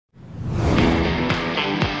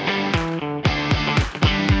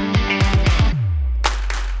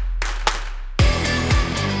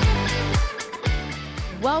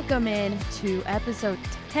welcome in to episode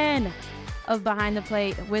 10 of Behind the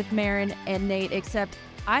Plate with Marin and Nate, except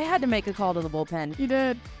I had to make a call to the bullpen. You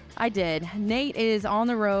did. I did. Nate is on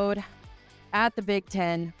the road at the Big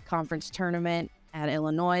Ten Conference Tournament at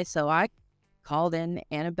Illinois, so I called in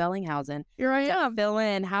Anna Bellinghausen. Here I am. Fill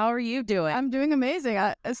in. How are you doing? I'm doing amazing.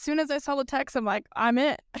 As soon as I saw the text, I'm like, I'm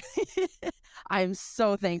it. I'm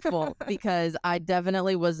so thankful because I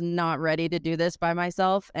definitely was not ready to do this by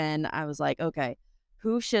myself, and I was like, okay,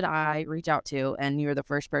 who should I reach out to? And you're the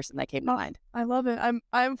first person that came to mind. I love it.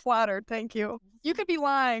 I'm flattered. Thank you. You could be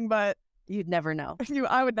lying, but You'd never know.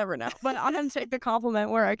 I would never know. But I'm gonna take the compliment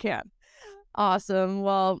where I can. Awesome.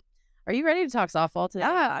 Well, are you ready to talk softball today?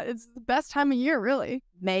 Yeah, it's the best time of year, really.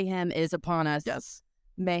 Mayhem is upon us. Yes.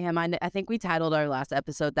 Mayhem. I think we titled our last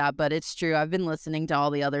episode that, but it's true. I've been listening to all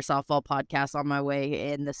the other softball podcasts on my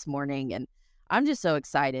way in this morning, and I'm just so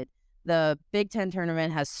excited. The Big Ten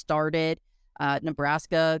tournament has started.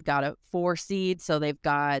 Nebraska got a 4 seed, so they've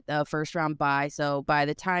got a first round bye. So by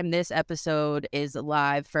the time this episode is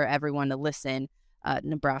live for everyone to listen,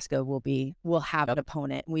 Nebraska will have an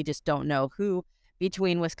opponent. We just don't know who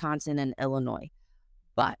between Wisconsin and Illinois.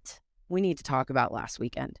 But we need to talk about last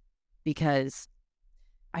weekend because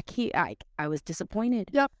I was disappointed.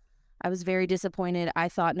 Yep. I was very disappointed. I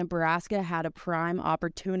thought Nebraska had a prime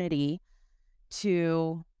opportunity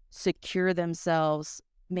to secure themselves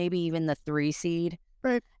maybe even the 3 seed.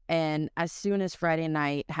 Right. And as soon as Friday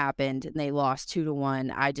night happened and they lost 2-1,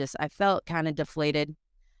 I felt kind of deflated.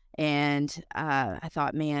 And I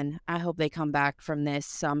thought, man, I hope they come back from this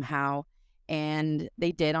somehow. And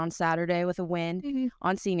they did on Saturday with a win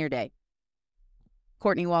on senior day.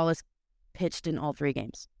 Courtney Wallace pitched in all 3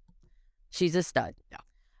 games. She's a stud.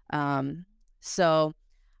 Yeah. So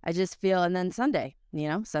I just feel, and then Sunday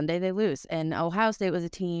they lose. And Ohio State was a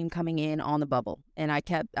team coming in on the bubble. And I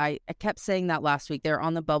kept saying that last week. They're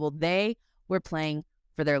on the bubble. They were playing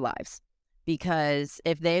for their lives because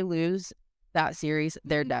if they lose that series,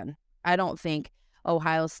 they're done. I don't think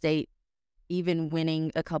Ohio State even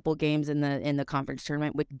winning a couple games in the conference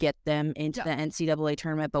tournament would get them into the NCAA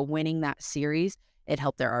tournament, but winning that series, it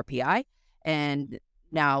helped their RPI. And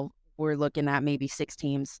now we're looking at maybe 6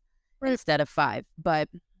 teams instead of 5. But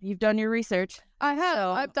you've done your research. I have.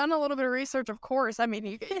 So. I've done a little bit of research, of course. I mean,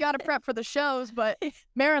 you got to prep for the shows. But,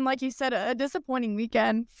 Marin, like you said, a disappointing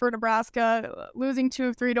weekend for Nebraska, losing 2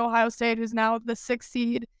 of 3 to Ohio State, who's now the 6th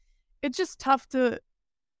seed. It's just tough to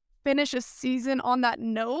finish a season on that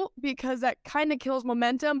note because that kind of kills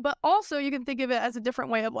momentum. But also, you can think of it as a different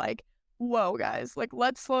way of like, whoa, guys, like,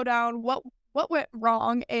 let's slow down. What went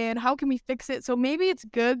wrong and how can we fix it? So maybe it's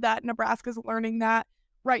good that Nebraska's learning that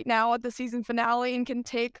right now at the season finale and can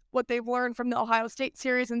take what they've learned from the Ohio State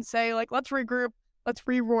series and say, like, let's regroup, let's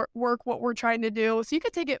rework what we're trying to do. So you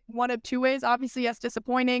could take it one of 2 ways. Obviously, yes,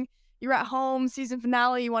 disappointing. You're at home, season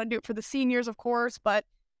finale, you want to do it for the seniors, of course. But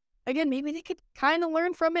again, maybe they could kind of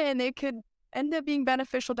learn from it and they could end up being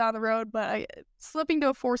beneficial down the road. But slipping to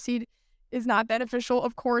a 4 seed is not beneficial.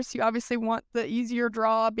 Of course, you obviously want the easier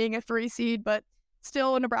draw being a 3 seed, but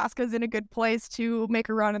still Nebraska's in a good place to make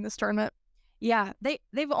a run in this tournament. Yeah,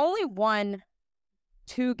 they've only won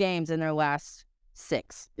 2 games in their last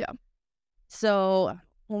 6. Yeah. So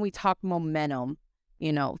when we talk momentum,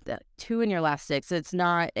 the 2 in your last 6, it's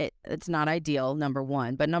not ideal, number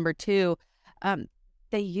 1. But number 2,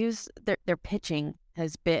 they use their pitching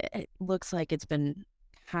it looks like it's been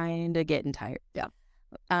kind of getting tired.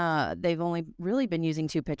 Yeah. They've only really been using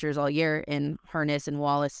 2 pitchers all year in Harness and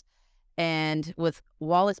Wallace. And with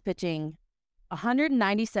Wallace pitching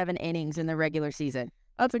 197 innings in the regular season.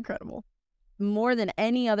 That's incredible. More than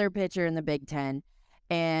any other pitcher in the Big Ten.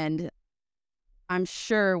 And I'm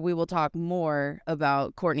sure we will talk more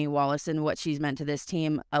about Courtney Wallace and what she's meant to this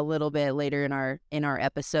team a little bit later in our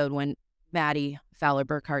episode when Maddie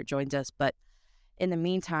Fowler-Burkhart joins us. But in the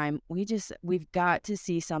meantime, we've got to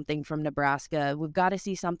see something from Nebraska. We've got to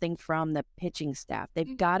see something from the pitching staff.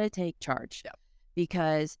 They've got to take charge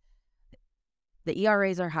because the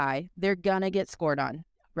ERAs are high. They're going to get scored on,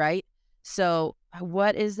 right? So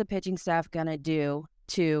what is the pitching staff going to do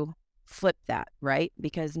to flip that, right?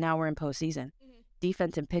 Because now we're in postseason.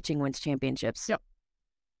 Defense and pitching wins championships. Yep.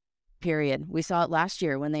 Period. We saw it last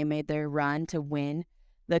year when they made their run to win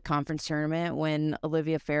the conference tournament when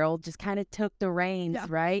Olivia Farrell just kind of took the reins,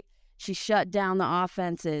 right? She shut down the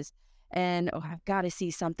offenses. And I've got to see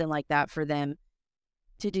something like that for them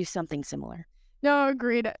to do something similar. No,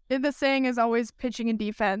 agreed. The saying is always pitching and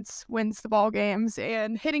defense wins the ball games,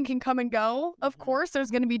 and hitting can come and go. Of course, there's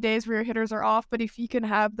going to be days where your hitters are off, but if you can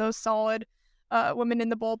have those solid women in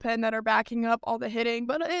the bullpen that are backing up all the hitting,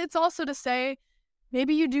 but it's also to say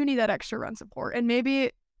maybe you do need that extra run support, and maybe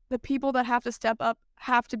the people that have to step up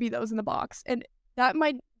have to be those in the box. And that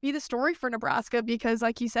might be the story for Nebraska because,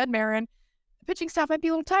 like you said, Marin, the pitching staff might be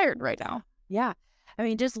a little tired right now. Yeah. I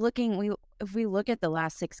mean, just if we look at the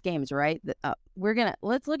last 6 games, right?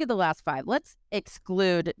 Let's look at the last 5. Let's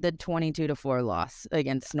exclude the 22-4 loss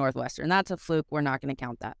against Northwestern. That's a fluke. We're not going to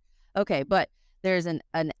count that. Okay, but there's an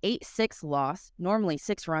 8-6 loss. Normally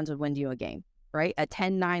 6 runs would win you a game, right? A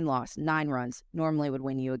 10-9 loss, 9 runs normally would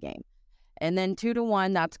win you a game. And then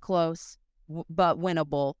 2-1, that's close, but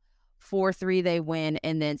winnable. 4-3, they win,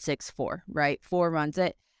 and then 6-4, right? 4 runs.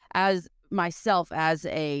 As myself, as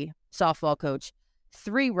a softball coach,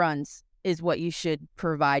 3 runs is what you should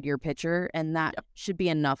provide your pitcher, and that should be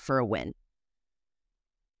enough for a win.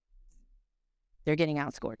 They're getting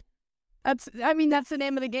outscored. That's the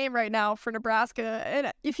name of the game right now for Nebraska.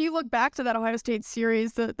 And if you look back to that Ohio State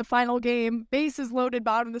series, the final game, bases loaded,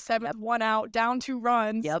 bottom of the 7th, 1 out, down 2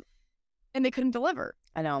 runs. Yep. And they couldn't deliver.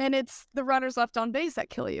 I know. And it's the runners left on base that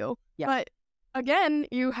kill you. Yep. But again,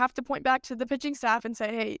 you have to point back to the pitching staff and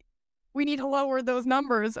say, hey, we need to lower those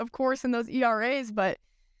numbers, of course, in those ERAs, but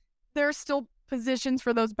there's still positions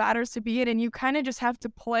for those batters to be in, and you kind of just have to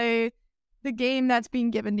play the game that's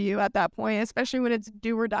being given to you at that point, especially when it's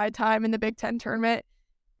do or die time in the Big Ten tournament.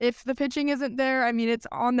 If the pitching isn't there, I mean, it's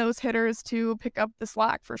on those hitters to pick up the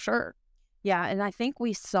slack for sure. Yeah, and I think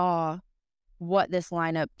we saw what this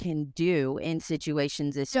lineup can do in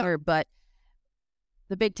situations this year, but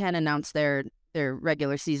the Big Ten announced their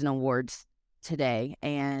regular season awards today,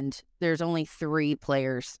 and there's only 3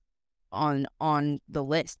 players on the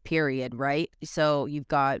list, period, right? So you've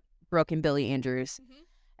got Brooke and Billy Andrews,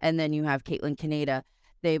 and then you have Caitlin Kaneda.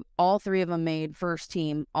 All 3 of them made first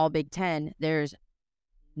team All Big Ten. There's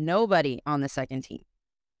nobody on the second team.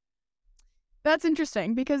 That's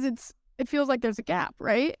interesting because it feels like there's a gap,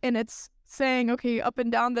 right? And it's saying, okay, up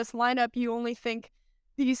and down this lineup, you only think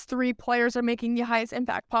these 3 players are making the highest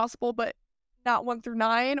impact possible, but not 1 through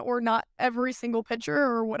 9 or not every single pitcher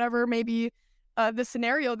or whatever maybe the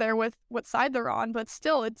scenario there with what side they're on. But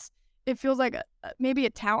still, it feels like maybe a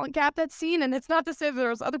talent gap that's seen. And it's not to say that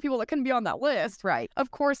there's other people that couldn't be on that list. Right.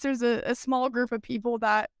 Of course, there's a small group of people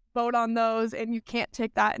that vote on those, and you can't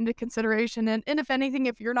take that into consideration. And if anything,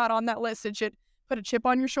 if you're not on that list, it should put a chip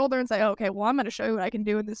on your shoulder and say, okay, well, I'm going to show you what I can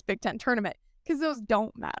do in this Big Ten tournament, because those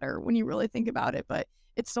don't matter when you really think about it. But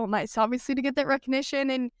it's still nice, obviously, to get that recognition.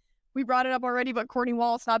 And we brought it up already, but Courtney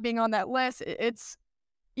Wallace not being on that list, it's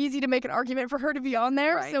easy to make an argument for her to be on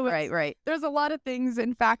there. Right, so right. There's a lot of things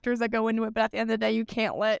and factors that go into it, but at the end of the day, you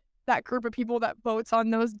can't let that group of people that votes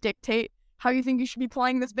on those dictate how you think you should be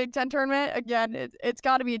playing this Big Ten tournament. Again, it's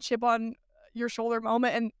got to be a chip on your shoulder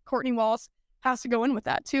moment, and Courtney Wallace has to go in with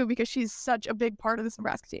that too, because she's such a big part of this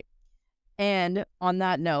Nebraska team. And on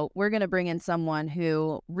that note, we're going to bring in someone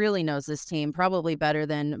who really knows this team probably better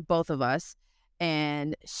than both of us.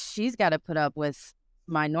 And she's got to put up with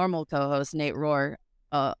my normal co-host, Nate Rohr,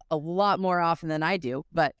 a lot more often than I do.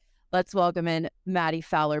 But let's welcome in Maddie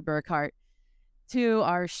Fowler-Burkhart to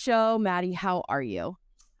our show. Maddie, how are you?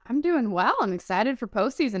 I'm doing well. I'm excited for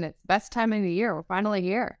postseason. It's the best time of the year. We're finally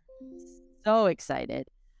here. So excited.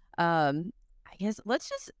 I guess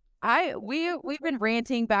we've been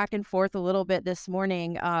ranting back and forth a little bit this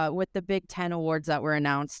morning with the Big Ten awards that were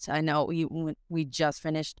announced. I know we just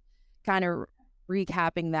finished kind of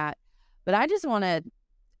recapping that, but I just want to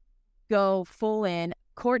go full in.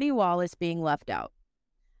 Courtney Wallace being left out.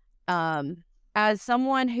 As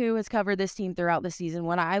someone who has covered this team throughout the season,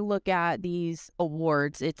 when I look at these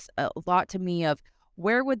awards, it's a lot to me of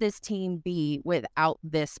where would this team be without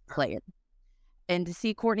this player? And to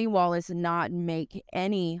see Courtney Wallace not make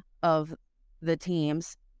any of the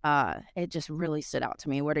teams, it just really stood out to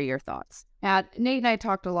me. What are your thoughts? Yeah, Nate and I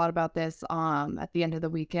talked a lot about this at the end of the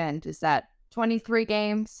weekend, is that 23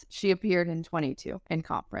 games, she appeared in 22 in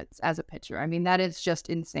conference as a pitcher. I mean, that is just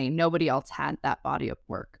insane. Nobody else had that body of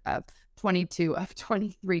work of 22 of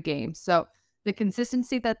 23 games. So the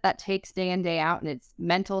consistency that takes day in, day out, and its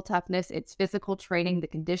mental toughness, its physical training, the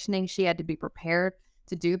conditioning she had to be prepared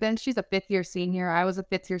to do then. She's a 5th-year senior. I was a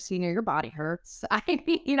 5th-year senior. Your body hurts. I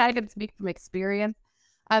mean, I can speak from experience.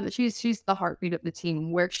 But she's the heartbeat of the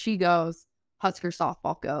team. Where she goes, Husker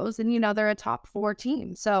softball goes. And, they're a top 4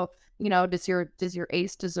 team. So, does your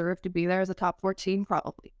ace deserve to be there as a top 4 team?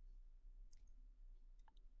 Probably.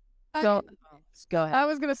 So go ahead. I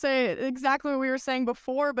was going to say exactly what we were saying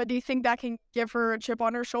before, but do you think that can give her a chip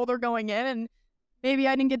on her shoulder going in? And maybe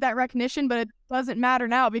I didn't get that recognition, but it doesn't matter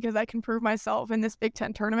now because I can prove myself in this Big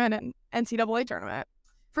Ten tournament and NCAA tournament.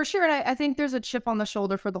 For sure. And I think there's a chip on the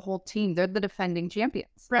shoulder for the whole team. They're the defending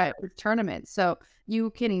champions, right? With tournaments. So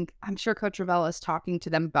I'm sure Coach Ravella is talking to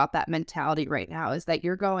them about that mentality right now, is that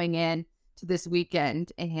you're going in to this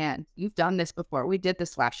weekend and you've done this before. We did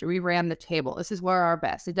this last year. We ran the table. This is where our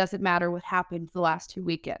best. It doesn't matter what happened the last 2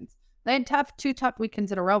 weekends. They had two tough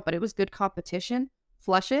weekends in a row, but it was good competition.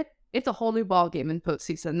 Flush it. It's a whole new ball game in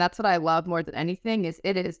postseason. That's what I love more than anything.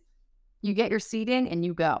 You get your seeding and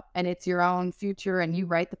you go, and it's your own future and you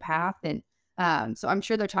write the path. And so I'm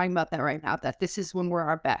sure they're talking about that right now, that this is when we're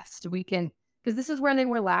our best. Because this is where they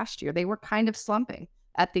were last year. They were kind of slumping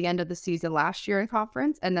at the end of the season last year in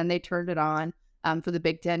conference, and then they turned it on for the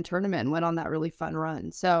Big Ten tournament and went on that really fun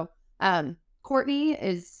run. So Courtney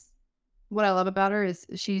is, what I love about her is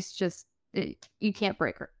she's just, you can't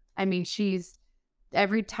break her. I mean,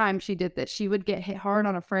 every time she did this, she would get hit hard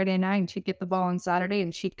on a Friday night and she'd get the ball on Saturday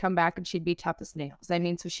and she'd come back and she'd be tough as nails. I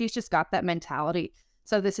mean, so she's just got that mentality.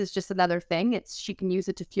 So this is just another thing. She can use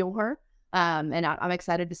it to fuel her. And I'm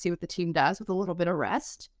excited to see what the team does with a little bit of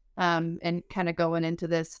rest and kind of going into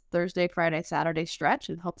this Thursday, Friday, Saturday stretch,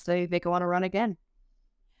 and hopefully they go on a run again.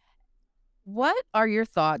 What are your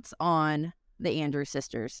thoughts on the Andrews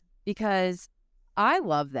sisters? Because I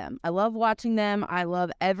love them. I love watching them. I love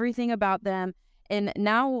everything about them. And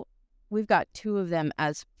now we've got 2 of them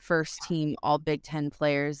as first team all Big Ten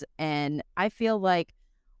players. And I feel like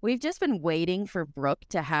we've just been waiting for Brooke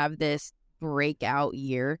to have this breakout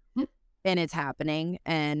year. And it's happening.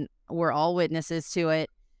 And we're all witnesses to it.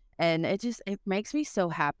 And it makes me so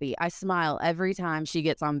happy. I smile every time she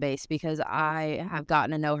gets on base because I have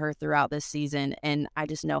gotten to know her throughout this season. And I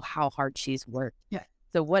just know how hard she's worked. Yeah.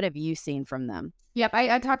 So what have you seen from them? Yep,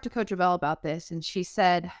 I talked to Coach Ravelle about this, and she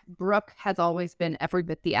said Brooke has always been every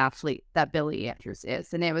bit the athlete that Billie Andrews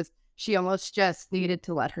is, and she almost just needed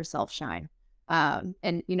to let herself shine. And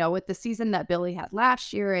with the season that Billie had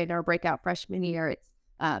last year and our breakout freshman year,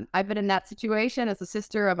 I've been in that situation as a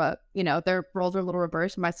sister of their roles are a little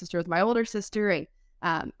reversed. My sister was my older sister,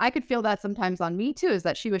 and I could feel that sometimes on me too, is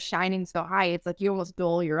that she was shining so high. It's like you almost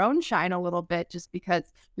dull your own shine a little bit just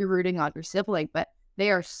because you're rooting on your sibling, but they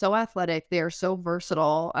are so athletic. They are so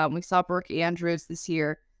versatile. We saw Brooke Andrews this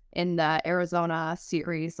year in the Arizona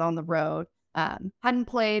series on the road. Hadn't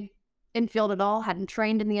played infield at all, hadn't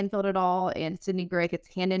trained in the infield at all. And Sydney Gray gets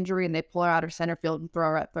a hand injury and they pull her out of center field and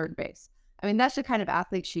throw her at third base. I mean, that's the kind of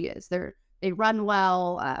athlete she is. They run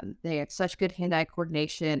well. They have such good hand-eye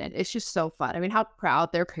coordination. And it's just so fun. I mean, how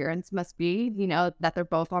proud their parents must be, that they're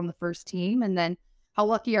both on the first team. And then how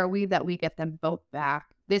lucky are we that we get them both back?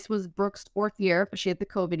 This was Brooke's 4th year, but she had the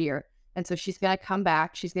COVID year. And so she's going to come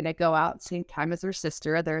back. She's going to go out at the same time as her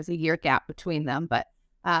sister. There's a year gap between them, but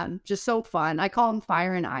just so fun. I call them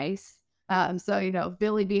fire and ice. So,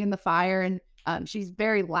 Billie being the fire, and she's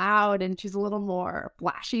very loud and she's a little more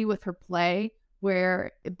flashy with her play,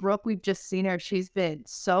 where Brooke, we've just seen her. She's been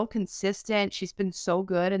so consistent. She's been so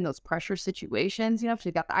good in those pressure situations.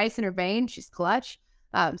 She's got the ice in her vein. She's clutch.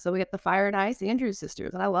 So we get the fire and ice Andrews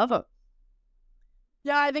sisters, and I love them.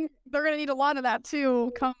 Yeah, I think they're going to need a lot of that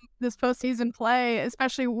too come this postseason play,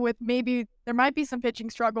 especially with maybe there might be some pitching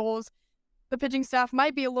struggles. The pitching staff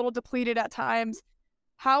might be a little depleted at times.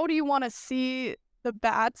 How do you want to see the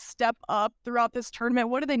bats step up throughout this tournament?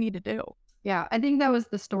 What do they need to do? Yeah, I think that was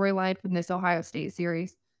the storyline from this Ohio State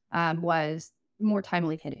series, was more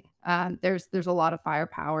timely hitting. There's a lot of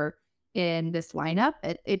firepower in this lineup.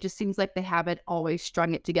 It just seems like they haven't always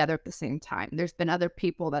strung it together at the same time. There's been other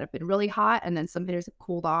people that have been really hot, and then some hitters have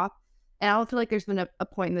cooled off. And I don't feel like there's been a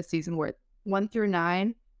point in the season where 1 through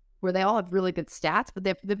 9, where they all have really good stats, but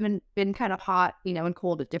they've been kind of hot, and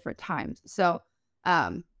cold at different times. So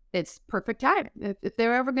it's perfect time. If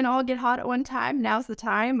they're ever going to all get hot at one time, now's the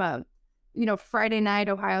time. Friday night,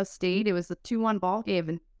 Ohio State, it was a 2-1 ball game,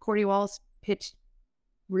 and Courtney Wallace pitched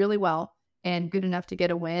really well and good enough to get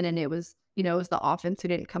a win. And it was the offense who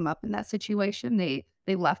didn't come up in that situation. They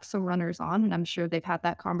left some runners on, and I'm sure they've had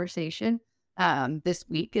that conversation this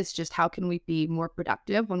week. Is just how can we be more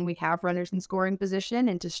productive when we have runners in scoring position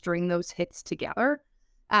and to string those hits together.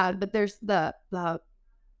 But there's the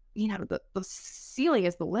ceiling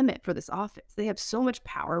is the limit for this offense. They have so much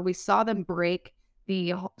power. We saw them break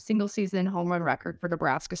the single season home run record for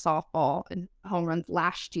Nebraska softball and home runs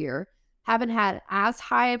last year. Haven't had as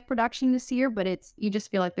high of production this year, but you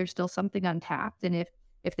just feel like there's still something untapped. And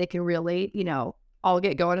if they can really, all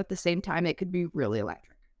get going at the same time, it could be really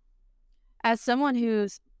electric. As someone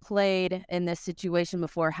who's played in this situation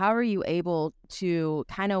before, how are you able to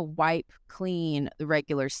kind of wipe clean the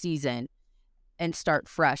regular season and start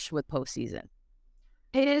fresh with postseason?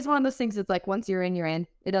 It is one of those things that's like, once you're in, you're in.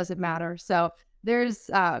 It doesn't matter. So They're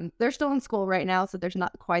still in school right now, so there's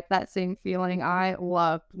not quite that same feeling. I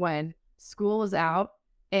loved when school was out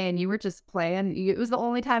and you were just playing. It was the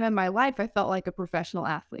only time in my life I felt like a professional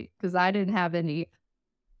athlete because I didn't have any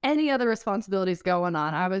other responsibilities going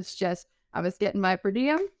on. I was getting my per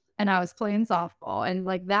diem and I was playing softball. And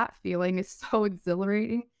like that feeling is so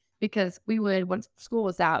exhilarating because once school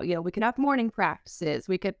was out, we could have morning practices.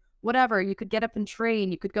 We could, whatever, you could get up and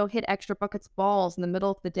train. You could go hit extra buckets balls in the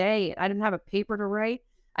middle of the day. I didn't have a paper to write.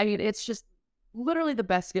 I mean, it's just literally the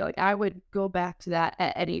best feeling. I would go back to that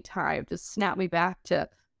at any time. Just snap me back to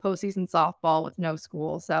postseason softball with no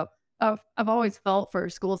school. So I've always felt for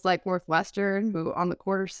schools like Northwestern who on the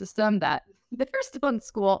quarter system that they're still in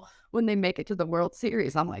school when they make it to the World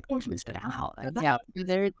Series. I'm like, oh, out. Yeah,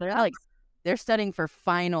 they're studying for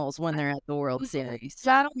finals when they're at the World Series.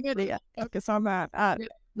 I don't really focus on that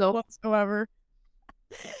No whatsoever.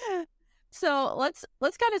 So let's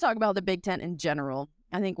kind of talk about the Big Ten in general.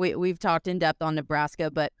 I think we've talked in depth on Nebraska,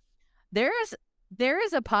 but there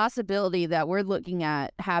is a possibility that we're looking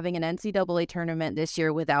at having an NCAA tournament this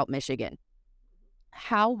year without Michigan.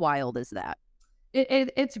 How wild is that?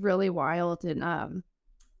 It's really wild, and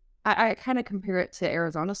I kind of compare it to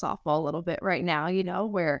Arizona softball a little bit right now.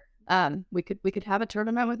 Where we could have a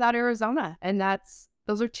tournament without Arizona, and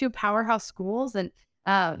those are two powerhouse schools, and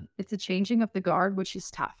it's a changing of the guard, which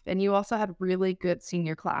is tough. And you also had really good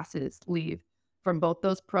senior classes leave from both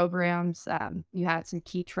those programs. You had some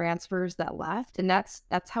key transfers that left, and that's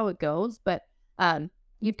how it goes. But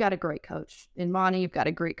you've got a great coach in Monty. You've got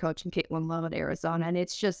a great coach in Caitlin Love at Arizona, and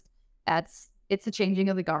it's a changing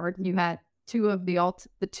of the guard. You had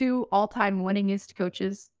the two all-time winningest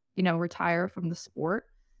coaches, retire from the sport.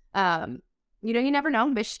 You never know.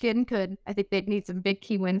 Michigan could. I think they'd need some big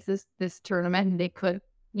key wins this tournament, and they could,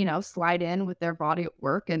 slide in with their body of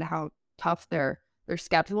work and how tough their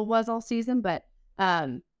schedule was all season. But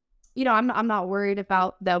I'm not worried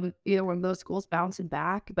about them either one of those schools bouncing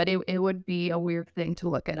back. But it would be a weird thing to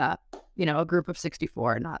look at a group of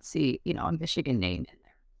 64 and not see a Michigan name in there.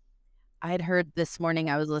 I had heard this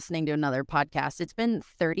morning, I was listening to another podcast. It's been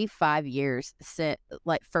 35 years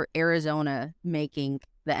for Arizona making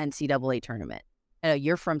the NCAA tournament.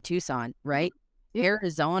 You're from Tucson, right? Yeah.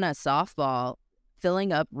 Arizona softball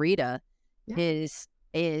filling up Rita is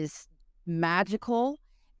magical.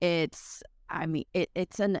 It's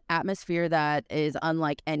an atmosphere that is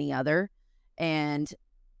unlike any other, and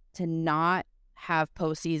to not have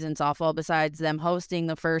postseason softball besides them hosting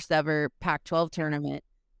the first ever Pac-12 tournament,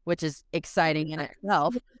 which is exciting in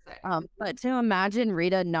itself. But to imagine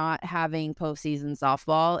Rita not having postseason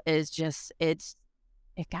softball is just, it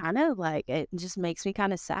just makes me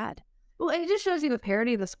kind of sad. Well, it just shows you the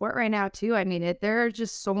parity of the sport right now, too. I mean, there are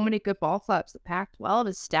just so many good ball clubs. The Pac-12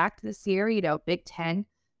 is stacked this year, Big Ten,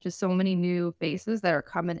 just so many new faces that are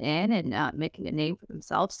coming in and making a name for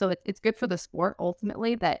themselves. So it's good for the sport,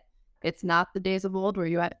 ultimately, that it's not the days of old where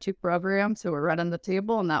you had two programs who were running the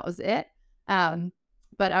table and that was it.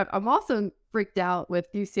 But I'm also freaked out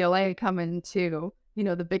with UCLA coming to,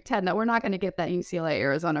 the Big Ten, that we're not going to get that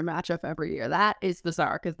UCLA-Arizona matchup every year. That is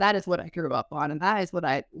bizarre because that is what I grew up on, and that is what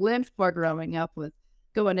I lived for growing up with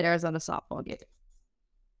going to Arizona softball games.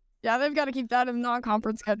 Yeah, they've got to keep that in the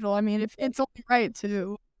non-conference schedule. I mean, if it's only right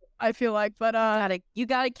to, I feel like, but you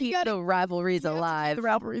gotta keep the rivalries alive. The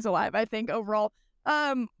rivalries alive, I think, overall.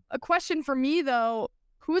 A question for me though: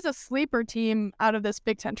 who is a sleeper team out of this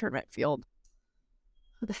Big Ten tournament field?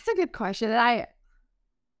 That's a good question.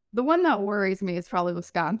 The one that worries me is probably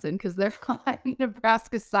Wisconsin because they're on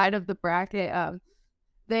Nebraska's side of the bracket.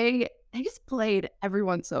 They just played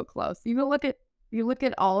everyone so close. You look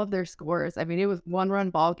at all of their scores. I mean, it was 1-run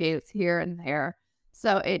ball games here and there.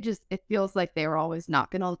 So it feels like they were always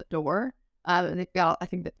knocking on the door. I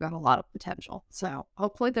think they've got a lot of potential. So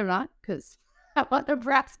hopefully they're not, because I want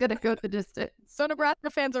Nebraska to go the distance. So Nebraska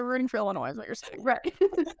fans are rooting for Illinois, is what you're saying, right?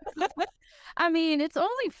 I mean, it's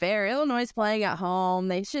only fair. Illinois is playing at home.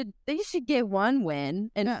 They should get one win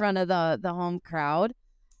in front of the home crowd.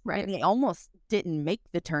 Right. They almost didn't make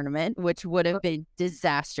the tournament, which would have been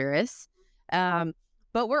disastrous.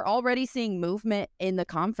 But we're already seeing movement in the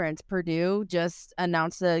conference. Purdue just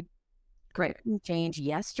announced a great change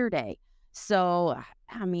yesterday. So,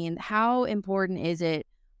 I mean, how important is it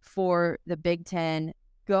for the Big Ten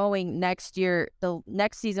going next year? The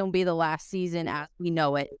next season will be the last season as we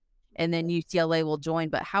know it, and then UCLA will join.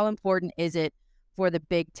 But how important is it for the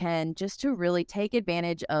Big Ten just to really take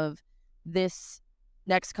advantage of this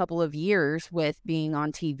next couple of years with being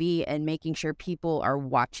on TV and making sure people are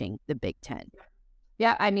watching the Big Ten?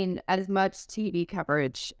 Yeah, I mean, as much TV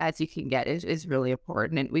coverage as you can get is really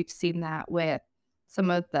important. And we've seen that with some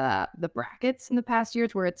of the brackets in the past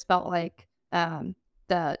years where it's felt like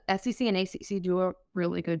the SEC and ACC do a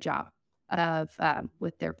really good job of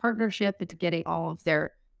with their partnership and getting all of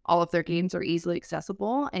their games are easily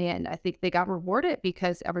accessible. And I think they got rewarded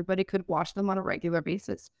because everybody could watch them on a regular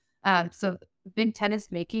basis. So Big Ten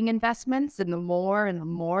is making investments, and the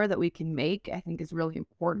more that we can make, I think is really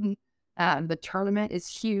important. The tournament is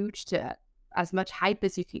huge to as much hype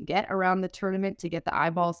as you can get around the tournament to get the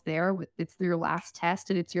eyeballs there. It's your last test,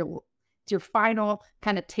 and it's your final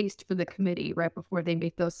kind of taste for the committee right before they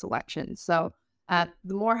make those selections. So the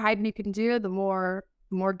more hype you can do, the more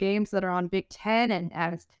games that are on Big Ten, and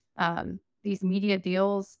as these media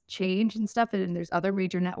deals change and stuff, and there's other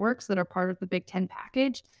major networks that are part of the Big Ten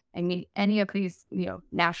package. I mean, any of these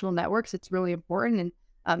national networks, it's really important,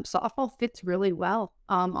 and softball fits really well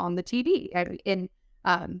on the TV.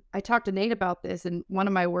 I talked to Nate about this, and one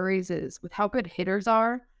of my worries is with how good hitters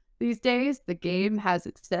are these days, the game has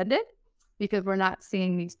extended because we're not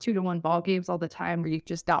seeing these 2-to-1 ball games all the time where you've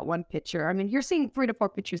just got one pitcher. I mean, you're seeing 3 to 4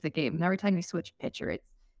 pitchers a game, and every time you switch a pitcher,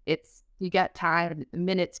 it's you get time,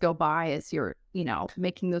 minutes go by as you're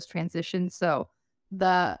making those transitions. So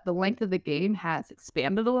the length of the game has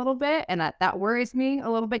expanded a little bit, and that worries me a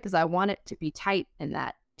little bit because I want it to be tight in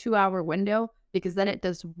that 2-hour window, because then it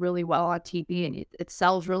does really well on TV, and it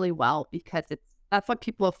sells really well because that's what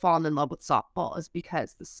people have fallen in love with softball, is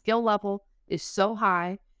because the skill level is so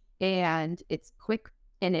high, and it's quick,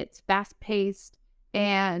 and it's fast paced,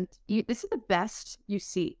 and this is the best you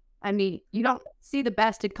see. I mean, you don't see the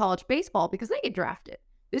best in college baseball because they get drafted.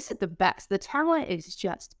 This is the best. The talent is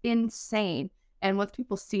just insane. And once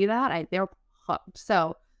people see that, they're hooked.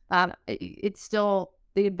 So it's still,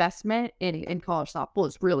 the investment in college softball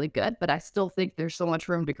is really good, but I still think there's so much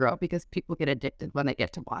room to grow because people get addicted when they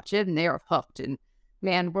get to watch it, and they are hooked. And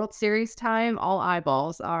man, World Series time, all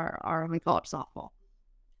eyeballs are on college softball.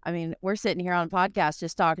 I mean, we're sitting here on a podcast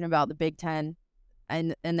just talking about the Big Ten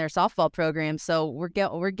and their softball program, so we're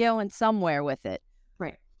going somewhere with it.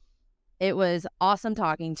 Right. It was awesome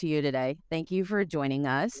talking to you today. Thank you for joining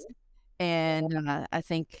us. And I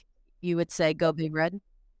think you would say go Big Red.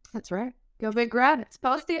 That's right. Go Big Red. It's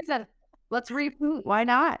postseason. Let's reboot. Why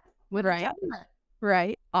not?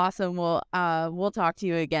 Right. Awesome. We'll talk to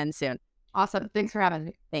you again soon. Awesome. Thanks for having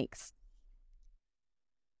me. Thanks.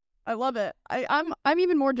 I love it. I'm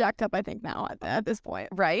even more jacked up, I think, now at this point.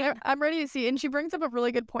 Right. I'm ready to see. And she brings up a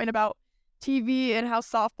really good point about TV and how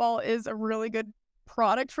softball is a really good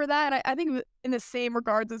product for that. And I think in the same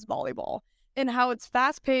regards as volleyball, and how it's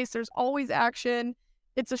fast paced. There's always action.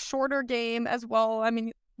 It's a shorter game as well. I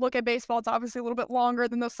mean, look at baseball. It's obviously a little bit longer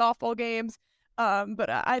than those softball games. But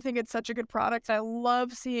I think it's such a good product. I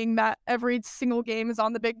love seeing that every single game is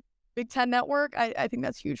on the Big Ten network. I think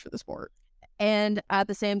that's huge for the sport. And at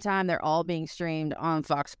the same time, they're all being streamed on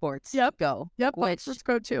Fox Sports Go. Yep, which Fox Sports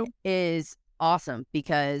Go too is awesome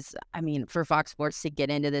because, I mean, for Fox Sports to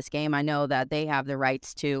get into this game, I know that they have the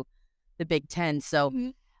rights to the Big Ten. So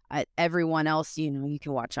everyone else, you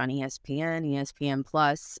can watch on ESPN, ESPN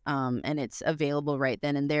Plus, and it's available right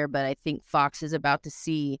then and there. But I think Fox is about to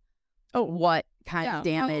see what kind of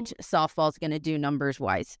damage softball's going to do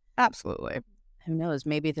numbers-wise. Absolutely. Who knows?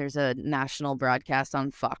 Maybe there's a national broadcast on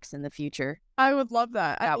Fox in the future. I would love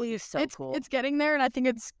that. That would be so cool. It's getting there, and I think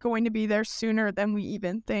it's going to be there sooner than we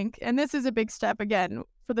even think. And this is a big step, again,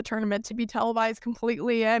 for the tournament to be televised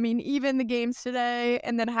completely. I mean, even the games today,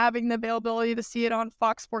 and then having the availability to see it on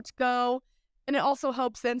Fox Sports Go. And it also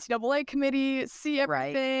helps the NCAA committee see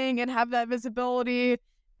everything and have that visibility.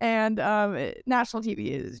 And national TV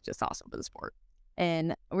is just awesome for the sport.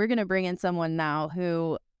 And we're going to bring in someone now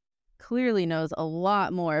who clearly knows a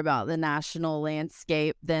lot more about the national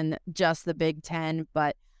landscape than just the Big Ten,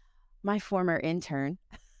 but my former intern,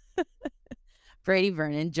 Brady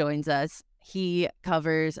Vernon, joins us. He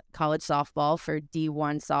covers college softball for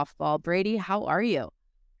D1 Softball. Brady, how are you?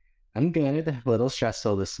 I'm good. A little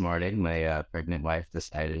stressful this morning. My pregnant wife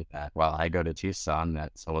decided that while I go to Tucson,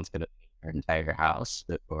 that someone's going to paint her entire house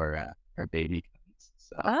before her baby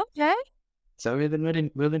comes. So we've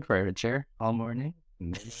been moving furniture all morning.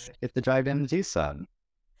 Get the drive down to Tucson.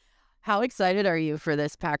 How excited are you for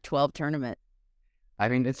this Pac-12 tournament? I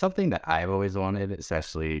mean, it's something that I've always wanted,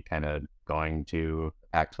 especially kind of going to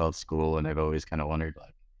Pac-12 school, and I've always kind of wondered,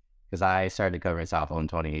 because I started covering softball in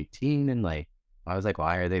 2018, and I was like,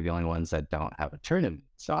 why are they the only ones that don't have a tournament?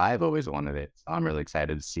 So I've always wanted it. So I'm really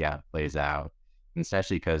excited to see how it plays out, and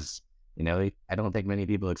especially because, I don't think many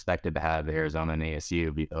people expected to have Arizona and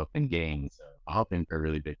ASU be open games. So I'm hoping for a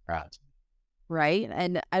really big crowd. Right.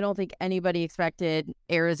 And I don't think anybody expected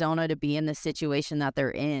Arizona to be in the situation that they're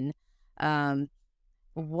in.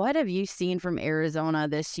 What have you seen from Arizona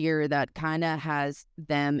this year that kind of has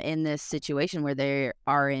them in this situation where they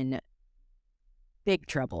are in big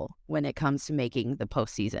trouble when it comes to making the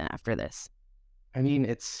postseason after this? I mean,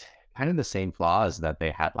 it's kind of the same flaws that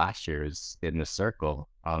they had last year is in the circle.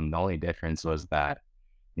 The only difference was that,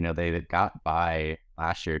 they got by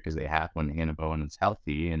last year because they had when Hannah Bowen was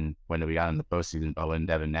healthy. And when we got in the postseason, Bowen and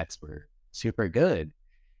Devin Nets were super good.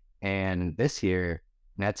 And this year,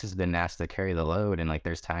 Nets has been asked to carry the load. And like,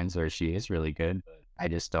 there's times where she is really good, but I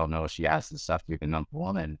just don't know if she has the stuff to be the number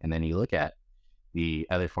one. And then you look at the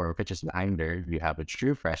other four pitchers behind her. You have a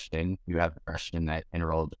true freshman. You have a freshman that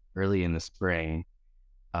enrolled early in the spring,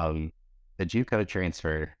 the JUCO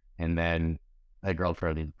transfer, and then a girl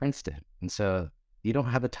from Princeton. And so you don't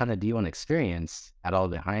have a ton of D1 experience at all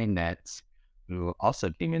behind Nets, who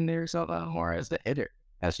also came in there so more as the hitter,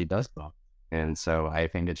 as she does both. And so I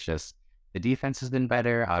think it's just the defense has been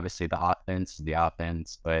better. Obviously, the offense is the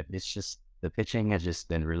offense, but it's just the pitching has just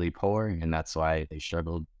been really poor, and that's why they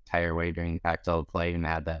struggled entire way during Pac-12 play and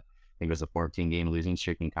had that. I think it was a 14-game losing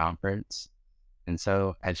streak in conference. And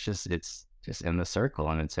so it's just in the circle,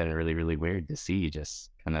 and it's really, really weird to see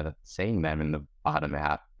just kind of seeing them in the bottom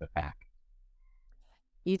half of the pack.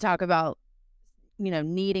 You talk about,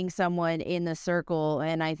 needing someone in the circle,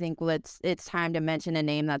 and I think it's time to mention a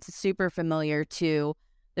name that's super familiar to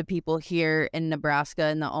the people here in Nebraska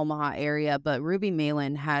in the Omaha area, but Ruby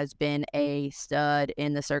Malin has been a stud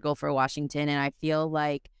in the circle for Washington, and I feel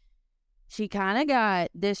like she kind of got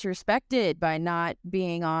disrespected by not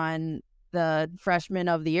being on the freshman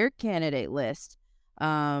of the year candidate list.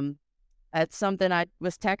 That's something I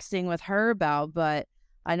was texting with her about, but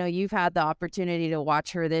I know you've had the opportunity to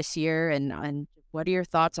watch her this year, and what are your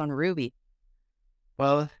thoughts on Ruby?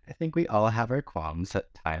 Well, I think we all have our qualms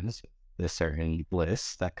at times with the certain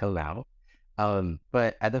lists that come out.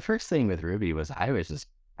 But the first thing with Ruby was I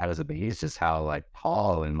was amazed just how like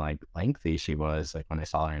tall and like lengthy she was like when I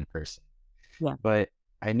saw her in person. Yeah. But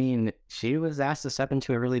I mean, she was asked to step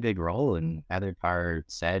into a really big role, and Heather Parr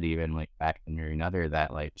said even like back in another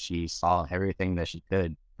that like she saw everything that she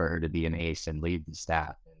could for her to be an ace and lead the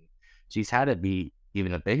staff. And she's had to be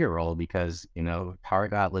even a bigger role because, Parr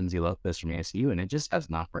got Lindsay Lopez from ASU, and it just has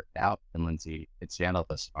not worked out in Lindsay. It's handled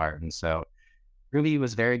this far. And so Ruby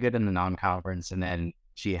was very good in the non-conference, and then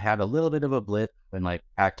she had a little bit of a blip when like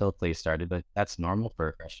Pac-12 play started, but that's normal for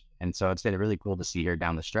a freshman. And so it's been really cool to see her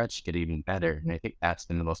down the stretch get even better. And I think that's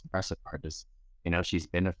been the most impressive part is, she's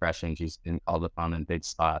been a freshman, she's been called upon in big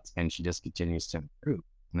spots, and she just continues to improve.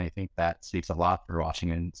 And I think that speaks a lot for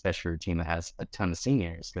Washington, especially for a team that has a ton of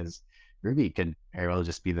seniors, because Ruby could very well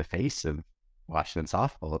just be the face of Washington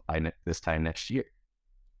softball by this time next year.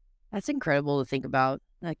 That's incredible to think about,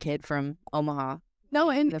 a kid from Omaha, No,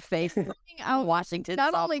 and the face of out Washington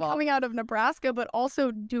not softball. only coming out of Nebraska, but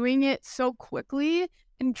also doing it so quickly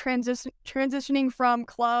and transitioning from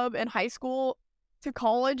club and high school to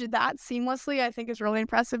college that seamlessly, I think is really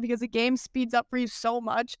impressive because the game speeds up for you so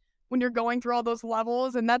much when you're going through all those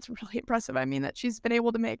levels. And that's really impressive. I mean, that she's been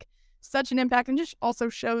able to make such an impact and just also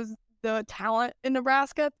shows the talent in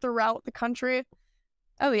Nebraska throughout the country.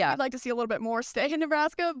 Oh yeah, I'd like to see a little bit more stay in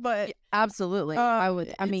Nebraska, but absolutely. I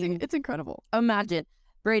would. I mean, it's incredible. Imagine,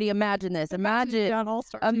 Brady. Imagine this.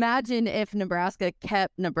 Imagine if Nebraska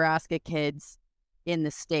kept Nebraska kids in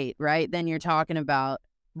the state, right? Then you're talking about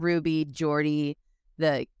Ruby, Jordy,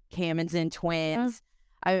 the Kamenzen twins,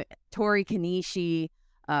 Tori Kanishi.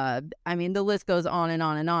 I mean, the list goes on and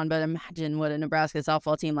on and on. But imagine what a Nebraska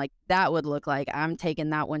softball team like that would look like. I'm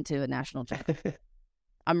taking that one to a national championship.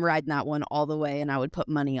 I'm riding that one all the way, and I would put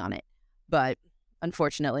money on it. But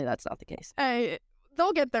unfortunately, that's not the case.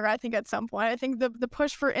 They'll get there, I think, at some point. I think the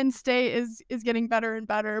push for in-state is getting better and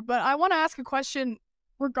better. But I want to ask a question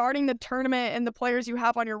regarding the tournament and the players you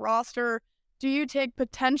have on your roster. Do you take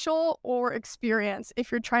potential or experience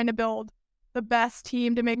if you're trying to build the best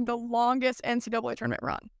team to make the longest NCAA tournament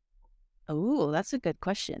run? Oh, that's a good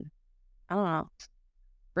question. I don't know.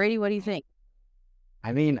 Brady, what do you think?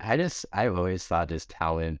 I mean, I've always thought just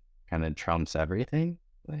talent kind of trumps everything.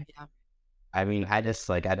 Like, Yeah. I mean, I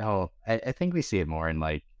think we see it more in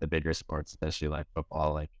like the bigger sports, especially like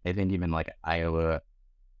football. Like, I think even like Iowa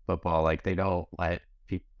football, like they don't let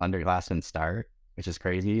underclassmen start, which is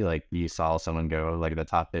crazy. Like you saw someone go like the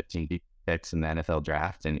top 15 picks in the NFL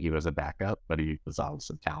draft and he was a backup, but he was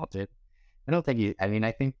also talented.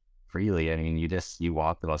 I think freely, you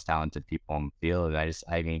walk the most talented people on the field.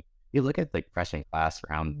 And you look at like freshman class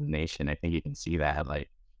around the nation, I think you can see that. Like,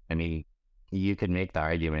 you could make the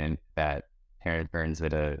argument that Taryn Burns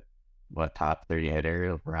with top 30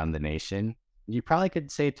 hitter around the nation. You probably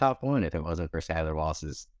could say top one if it wasn't for Skylar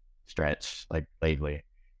Wallace's stretch like lately.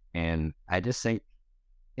 And I just think,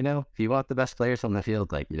 if you want the best players on the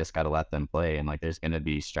field, like you just got to let them play. And like there's going to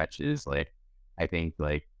be stretches. Like I think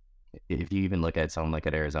like if you even look at someone like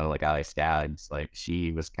at Arizona, like Alex Staggs, like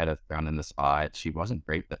she was kind of thrown in the spot. She wasn't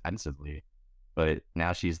great defensively, but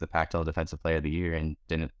now she's the Pac-12 Defensive Player of the Year and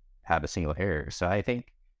didn't have a single error. So I think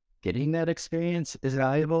getting that experience is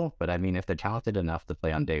valuable. But I mean, if they're talented enough to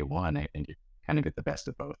play on day one, I think you kind of get the best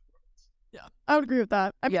of both. Yeah, I would agree with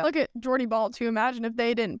that. I mean, Yeah. look at Jordy Ball too. Imagine if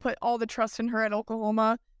they didn't put all the trust in her at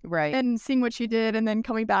Oklahoma Right. and seeing what she did and then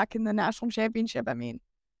coming back in the national championship. I mean,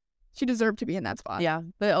 she deserved to be in that spot. Yeah,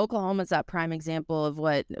 but Oklahoma's that prime example of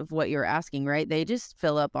what you're asking, right? They just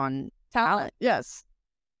fill up on talent. Yes.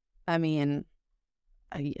 I mean,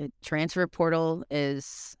 a transfer portal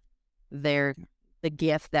is the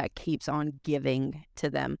gift that keeps on giving to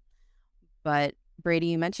them. But Brady,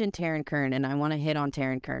 you mentioned Taryn Kern, and I want to hit on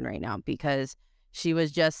Taryn Kern right now because she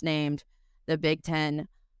was just named the Big Ten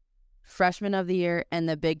Freshman of the Year and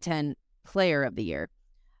the Big Ten Player of the Year.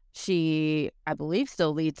 She, I believe,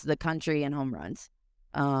 still leads the country in home runs.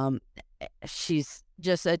 She's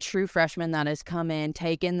just a true freshman that has come in,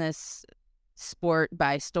 taken this sport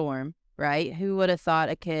by storm, right? Who would have thought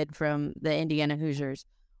a kid from the Indiana Hoosiers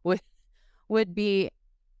would be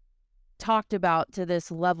talked about to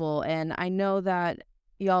this level? And I know that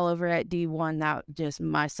y'all over at D1, that just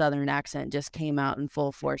my Southern accent just came out in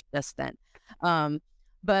full force just then.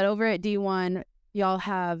 But over at D1, y'all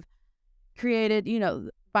have created,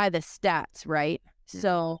 by the stats, right?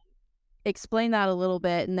 So explain that a little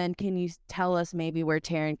bit, and then can you tell us maybe where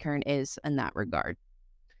Taryn Kern is in that regard?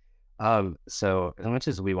 So as much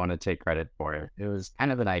as we want to take credit for it, it was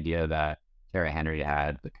kind of an idea that Tara Henry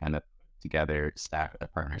had to kind of put together stack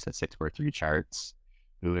of partners at 643 charts,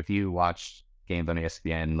 who if you watch games on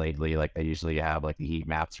ESPN lately, like they usually have like the heat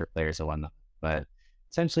maps for players and whatnot. But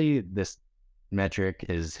essentially this metric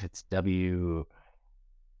it's trying to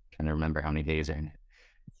remember how many days are in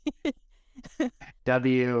it.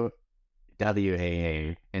 WAA.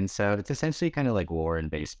 And so it's essentially kind of like WAR in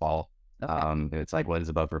baseball. Okay. It's like what is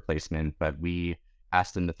above replacement, but we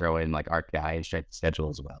asked them to throw in like RPI and strength schedule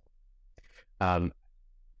as well.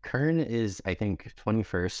 Kern is, I think,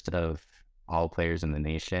 21st of all players in the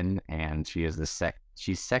nation, and she is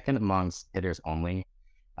she's second amongst hitters only.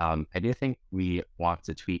 I do think we want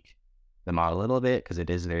to tweak the model a little bit because it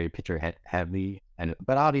is very pitcher heavy,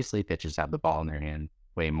 but obviously pitchers have the ball in their hand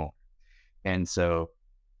way more. And so,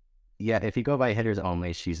 yeah, if you go by hitters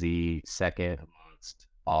only, she's the second amongst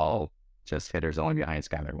all just hitters only behind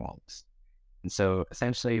Skylar Wallace. And so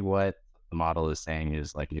essentially what the model is saying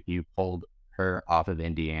is like if you pulled her off of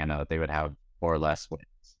Indiana, they would have 4 less wins.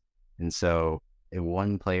 And so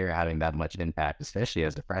one player having that much impact, especially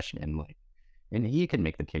as a freshman, like, and you can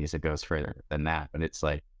make the case it goes further than that, but it's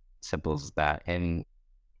like simple as that. And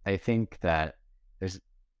I think that there's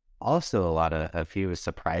also a few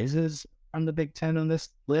surprises from the Big Ten on this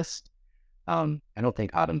list. I don't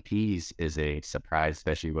think Autumn Pease is a surprise,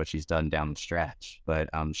 especially what she's done down the stretch. But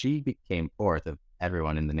she became 4th of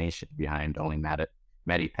everyone in the nation behind only Maddie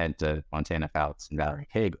Penta, Montana Fouts, and Valerie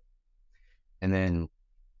Cagle. And then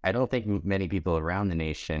I don't think many people around the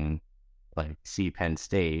nation like see Penn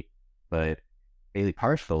State, but Bailey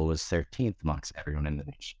Parshall was 13th amongst everyone in the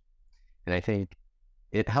nation. And I think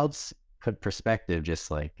it helps put perspective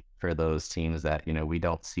just like for those teams that, we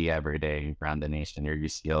don't see every day around the nation, your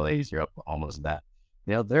UCLA's, your Oklahoma's, that,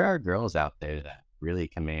 there are girls out there that really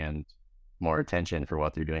command more attention for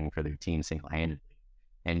what they're doing for their team single-handedly.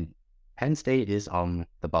 And Penn State is on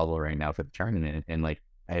the bubble right now for the tournament. And like,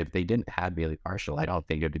 if they didn't have Bailey Parshall, I don't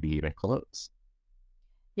think it would be even close.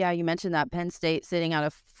 Yeah, you mentioned that Penn State sitting at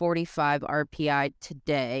a 45 RPI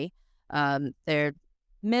today. They're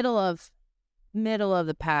middle of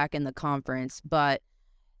the pack in the conference, but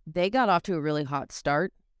they got off to a really hot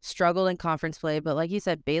start, struggled in conference play. But like you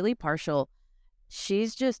said, Bailey Parshall,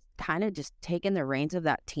 she's just kind of just taken the reins of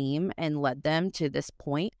that team and led them to this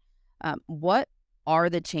point. What are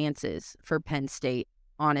the chances for Penn State,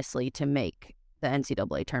 honestly, to make the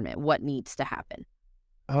NCAA tournament? What needs to happen?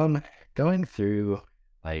 Going through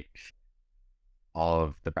like all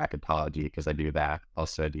of the bracketology, because I do that,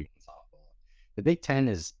 also I do softball. The Big Ten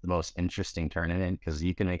is the most interesting tournament because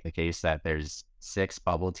you can make the case that there's 6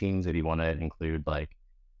 bubble teams if you want to include like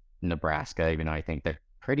Nebraska, even though I think they're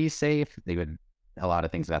pretty safe. A lot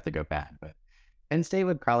of things would have to go bad, but Penn State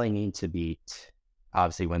would probably need to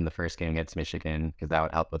obviously win the first game against Michigan because that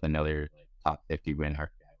would help with another like, top 50 win RPI.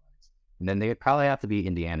 And then they would probably have to beat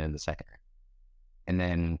Indiana in the second round. And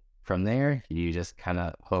then from there, you just kind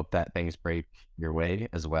of hope that things break your way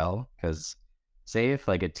as well. Because say if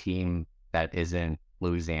like a team that isn't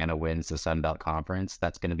Louisiana wins the Sun Belt Conference,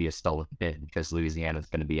 that's going to be a stolen bid because Louisiana is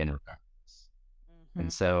going to be in regardless.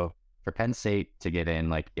 And so for Penn State to get in,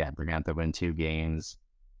 like, yeah, they're going to have to win 2 games.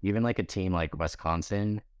 Even like a team like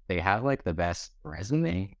Wisconsin, they have like the best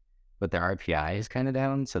resume, but their RPI is kind of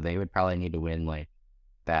down. So they would probably need to win like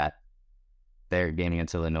that, their game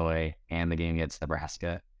against Illinois and the game against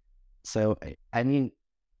Nebraska. So, I mean,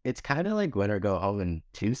 it's kind of like win or go home in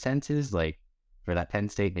 2 senses. Like for that Penn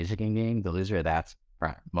State Michigan game, the loser of that's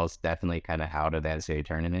most definitely kind of out of that NCAA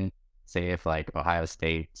tournament. Say if like Ohio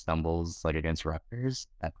State stumbles like against Rutgers,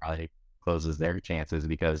 that probably closes their chances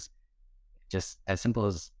because just as simple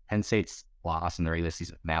as Penn State's loss in the regular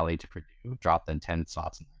season finale to Purdue dropped them 10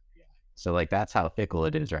 spots in the RPI. So like that's how fickle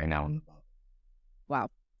it is right now in the bubble. Wow.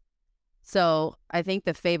 So I think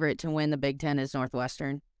the favorite to win the Big Ten is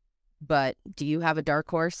Northwestern. But do you have a dark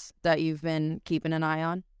horse that you've been keeping an eye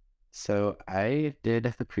on? So I did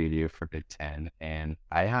the preview for Big Ten, and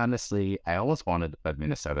I almost wanted to put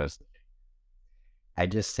Minnesota as the pick. I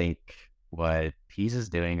just think what Pease is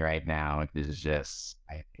doing right now is just,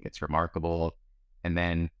 I think it's remarkable. And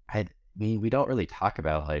then I mean, we don't really talk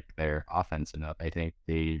about like their offense enough. I think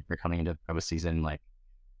they were coming into postseason like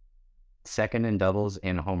second in doubles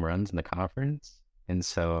and home runs in the conference. And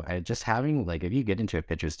so I just having like, if you get into a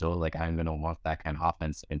pitcher still, like I'm going to want that kind of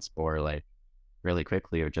offense and score like really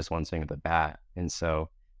quickly or just one swing at the bat. And so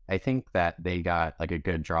I think that they got like a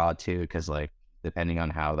good draw too, because like depending on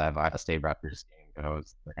how that Ohio State Rutgers game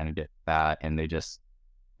goes, they're going to get that. And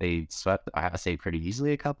they swept Ohio State pretty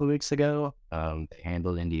easily a couple of weeks ago. They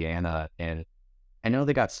handled Indiana, and I know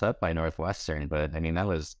they got swept by Northwestern, but I mean, that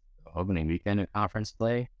was the opening weekend of conference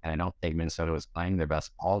play. And I don't think Minnesota was playing their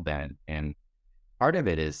best ball then. And part of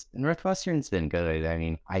it is Northwestern's been good. I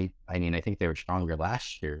mean, I think they were stronger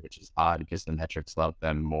last year, which is odd because the metrics love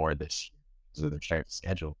them more this year because of their strength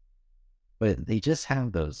schedule. But they just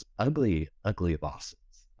have those ugly, ugly losses,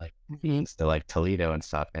 like games to like Toledo and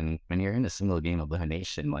stuff. And when you're in a single game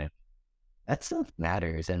elimination, like that stuff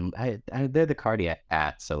matters. And they're the cardiac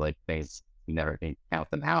at, so like you never can count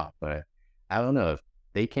them out. But I don't know if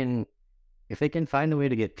they can find a way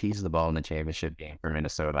to get Pease of the ball in the championship game for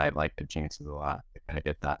Minnesota, I like the chances a lot to kind of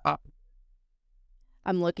get that up.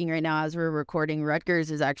 I'm looking right now as we're recording. Rutgers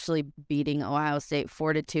is actually beating Ohio State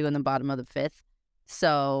 4-2 in the bottom of the 5th.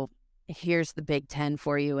 So here's the Big Ten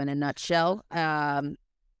for you in a nutshell.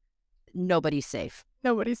 Nobody's safe.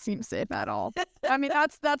 Nobody seems safe at all. I mean,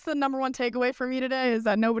 that's the number one takeaway for me today is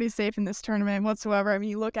that nobody's safe in this tournament whatsoever. I mean,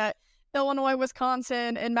 you look at Illinois,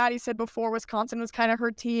 Wisconsin, and Maddie said before Wisconsin was kind of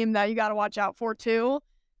her team that you got to watch out for too.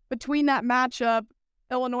 Between that matchup,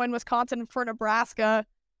 Illinois and Wisconsin for Nebraska,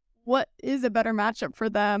 what is a better matchup for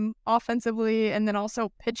them offensively and then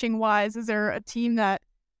also pitching wise? Is there a team that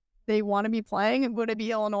they want to be playing? Would it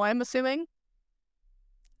be Illinois, I'm assuming?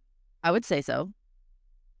 I would say so.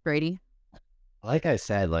 Brady? Like I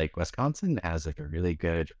said, like Wisconsin has like a really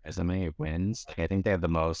good resume of wins. Like I think they have the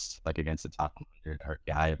most like against the top 100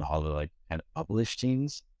 RPI of all the like kind of published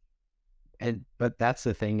teams. But that's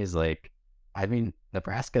the thing is like, I mean,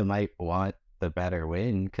 Nebraska might want the better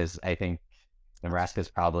win because I think Nebraska's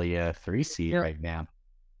probably a 3 seed right now.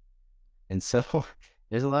 And so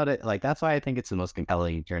there's a lot of like, that's why I think it's the most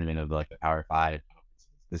compelling tournament of like the Power 5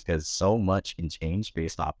 is because so much can change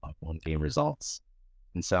based off of one game results.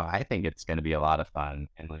 And so I think it's going to be a lot of fun.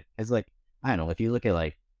 And like, it's like, I don't know, if you look at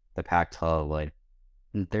like the Pac-12, like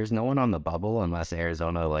there's no one on the bubble unless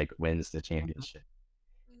Arizona like wins the championship.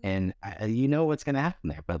 And you know what's going to happen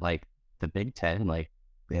there. But like the Big Ten, like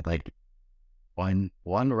they had like one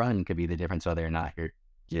run could be the difference whether or not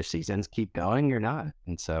your seasons keep going or not.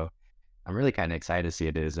 And so I'm really kind of excited to see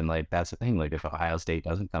it is. And like, that's the thing, like if Ohio State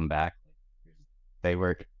doesn't come back, they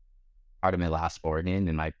were part of my last 4 game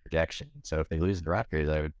in my projection. So if they lose the Rutgers,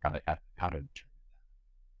 I would probably have to count it.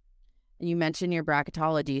 You mentioned your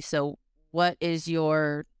bracketology. So what is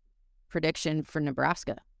your prediction for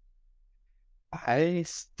Nebraska? I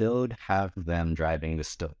still have them driving to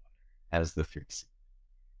Stillwater as the 3 seed.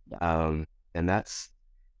 Yeah. And that's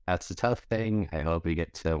the tough thing. I hope we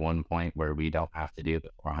get to one point where we don't have to do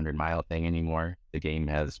the 400-mile thing anymore. The game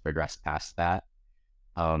has progressed past that.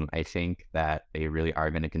 I think that they really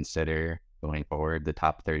are going to consider going forward the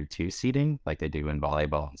top 32 seeding like they do in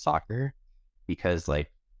volleyball and soccer, because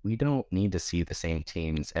like we don't need to see the same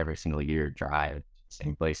teams every single year drive to the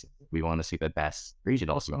same places. We want to see the best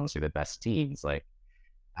regionals. We want to see the best teams. Like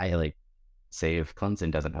I like say if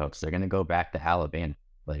Clemson doesn't host, they're going to go back to Alabama.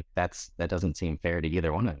 Like that doesn't seem fair to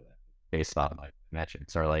either one of them based on like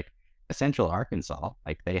metrics. Or like Central Arkansas,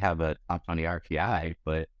 like they have a top 20 RPI,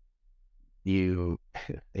 but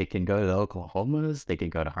they can go to the Oklahomas, they can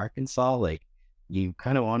go to Arkansas. Like you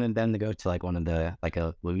kind of wanted them to go to like one of the like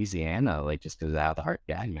a Louisiana, like just because of how the hard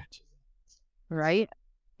gag matches. Right?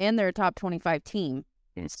 And they're a top 25 team.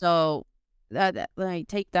 Mm. So like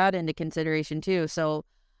take that into consideration too. So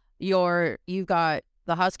you've got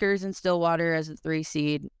the Huskers in Stillwater as a 3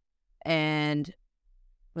 seed, and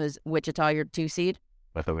was Wichita your 2 seed?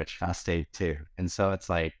 With a Wichita State too. And so it's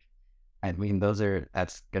like, I mean,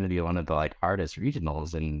 that's going to be one of the like hardest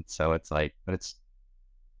regionals. And so it's like, but it's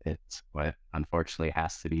what unfortunately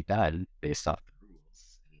has to be done based off the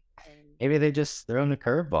rules. Maybe they just throw in a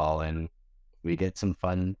curveball and we get some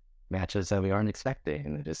fun matches that we aren't expecting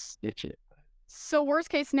and they just stitch it. So worst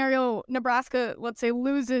case scenario, Nebraska, let's say,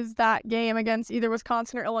 loses that game against either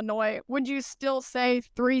Wisconsin or Illinois. Would you still say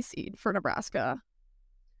 3 seed for Nebraska?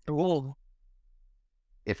 Ooh.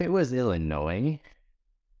 If it was Illinois,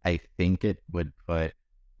 I think it would put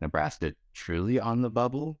Nebraska truly on the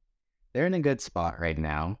bubble. They're in a good spot right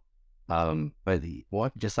now. But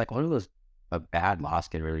just like one of those, a bad loss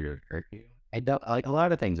can really hurt you. I don't like a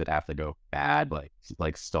lot of things would have to go bad,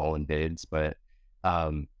 like stolen bids, but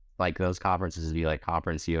like those conferences would be like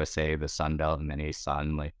Conference USA, the Sun Belt, and then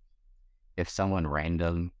ASUN. Like if someone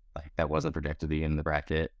random like that wasn't projected to be in the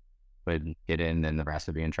bracket would get in, then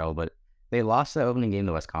Nebraska would be in trouble. But they lost the opening game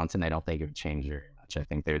to Wisconsin. I don't think it would change very much. I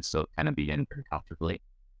think they would still kind of be in very comfortably.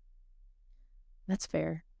 That's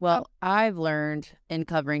fair. Well, I've learned in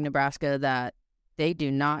covering Nebraska that they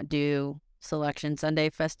do not do Selection Sunday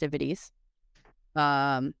festivities,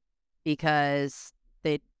 because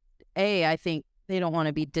I think they don't want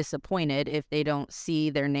to be disappointed if they don't see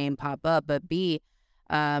their name pop up, but B,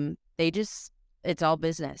 it's all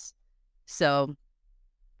business. So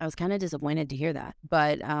I was kind of disappointed to hear that,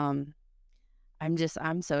 but I'm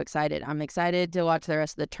so excited. I'm excited to watch the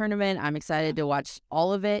rest of the tournament. I'm excited to watch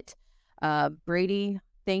all of it. Brady,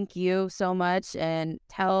 thank you so much, and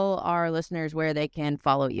tell our listeners where they can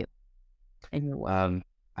follow you. I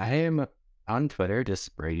am on Twitter,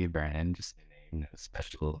 just Brady Brennan, just a name, no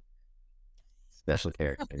special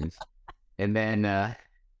characters, and then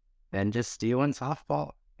just D1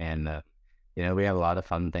 softball, and we have a lot of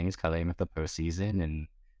fun things coming with the postseason, and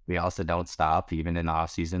we also don't stop. Even in the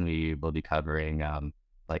off season, we will be covering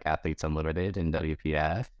like Athletes Unlimited and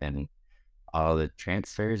WPF and all the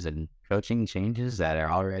transfers and coaching changes that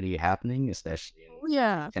are already happening, especially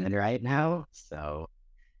in right now. So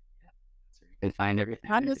you can find everything.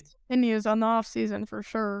 That just continues on the off season for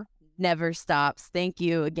sure. Never stops. Thank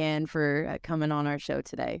you again for coming on our show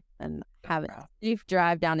today, and have a safe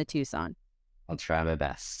drive down to Tucson. I'll try my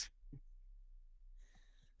best.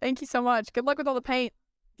 Thank you so much. Good luck with all the paint.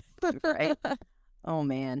 Right? Oh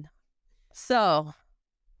man. So,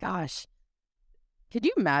 gosh, could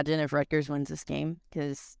you imagine if Rutgers wins this game?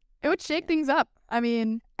 Because it would shake things up. I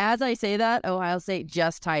mean, as I say that, Ohio State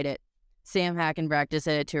just tied it. Sam Hackenbrack just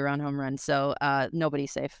hit a 2-run home run, so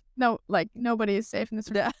nobody's safe. No, like nobody is safe in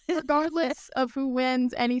this. Regardless of who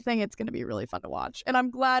wins anything, it's going to be really fun to watch. And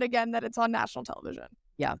I'm glad again that it's on national television.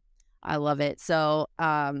 Yeah, I love it. So,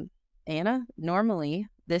 Anna, normally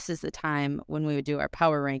this is the time when we would do our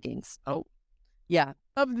power rankings. Oh, yeah.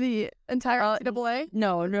 Of the entire NCAA?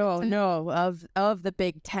 No, of the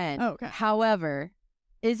Big Ten. Oh, okay. However,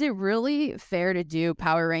 is it really fair to do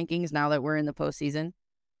power rankings now that we're in the postseason?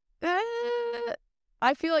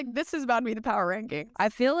 I feel like this is about to be the power rankings. I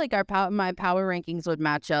feel like my power rankings would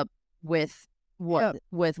match up with what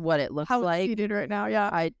it looks how like. How it's seated right now,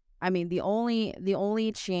 yeah. I mean, the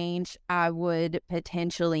only change I would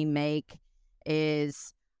potentially make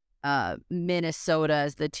is Minnesota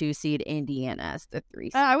as the 2 seed, Indiana as the 3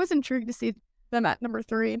 seed. I was intrigued to see them at number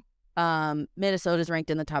 3. Minnesota's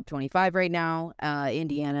ranked in the top 25 right now.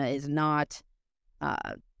 Indiana is not.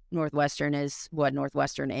 Northwestern is what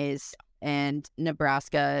Northwestern is, and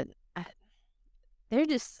Nebraska, they're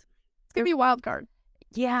just... It's going to be a wild card.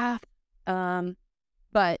 Yeah.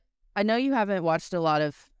 But I know you haven't watched a lot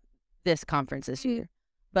of this conference this year,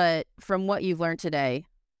 but from what you've learned today,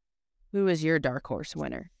 who is your dark horse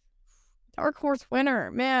winner? Dark horse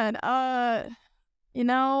winner, man. I'm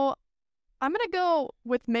going to go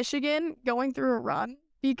with Michigan going through a run,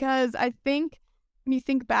 because I think when you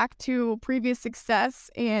think back to previous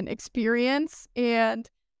success and experience and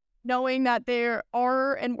knowing that they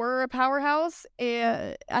are and were a powerhouse,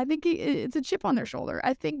 I think it's a chip on their shoulder.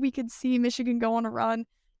 I think we could see Michigan go on a run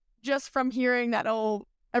just from hearing that,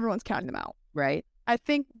 everyone's counting them out. Right. I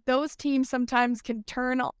think those teams sometimes can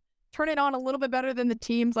turn it on a little bit better than the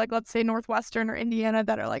teams like, let's say, Northwestern or Indiana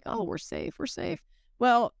that are like, oh, we're safe.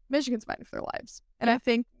 Well, Michigan's fighting for their lives. And I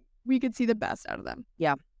think we could see the best out of them.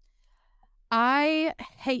 Yeah. I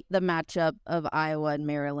hate the matchup of Iowa and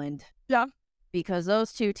Maryland. Yeah. because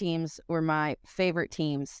those two teams were my favorite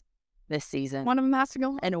teams this season. One of them has to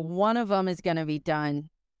go home. And one of them is going to be done.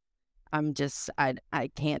 I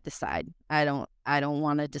can't decide. I don't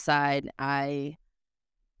want to decide.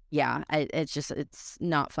 It's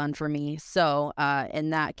not fun for me. So in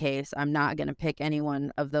that case, I'm not going to pick any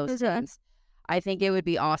one of those teams. I think it would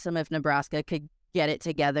be awesome if Nebraska could get it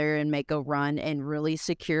together and make a run and really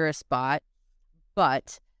secure a spot.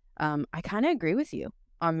 But I kind of agree with you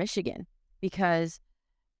on Michigan, because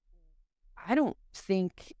I don't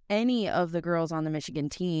think any of the girls on the Michigan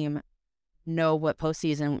team know what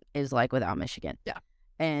postseason is like without Michigan. Yeah.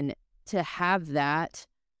 And to have that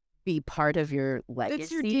be part of your legacy.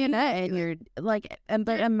 It's your DNA. And you're like,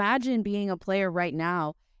 but imagine being a player right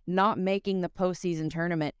now, not making the postseason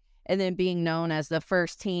tournament, and then being known as the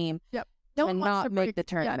first team and not make the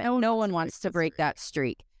tournament. No one wants to break that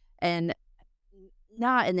streak. And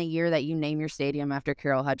not in the year that you name your stadium after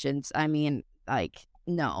Carol Hutchins. I mean, like,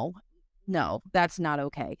 no, that's not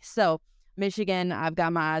okay. So Michigan, I've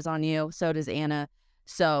got my eyes on you. So does Anna.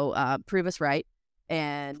 So prove us right.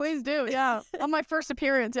 And please do. Yeah. On my first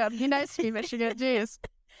appearance. Yeah. Be nice to me, Michigan. Jeez.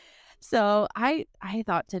 So I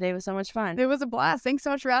thought today was so much fun. It was a blast. Thanks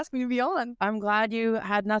so much for asking me to be on. I'm glad you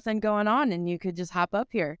had nothing going on and you could just hop up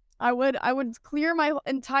here. I would clear my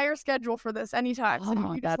entire schedule for this anytime. So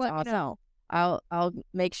Oh, you that's just let me awesome. know. I'll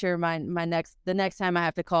make sure the next time I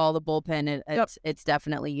have to call the bullpen, it's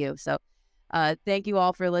definitely you. So thank you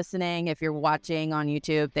all for listening. If you're watching on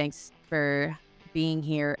YouTube, thanks for being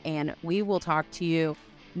here. And we will talk to you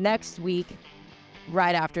next week,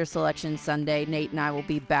 right after Selection Sunday. Nate and I will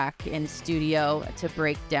be back in studio to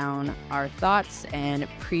break down our thoughts and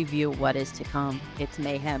preview what is to come. It's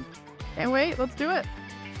mayhem. Can't wait. Let's do it.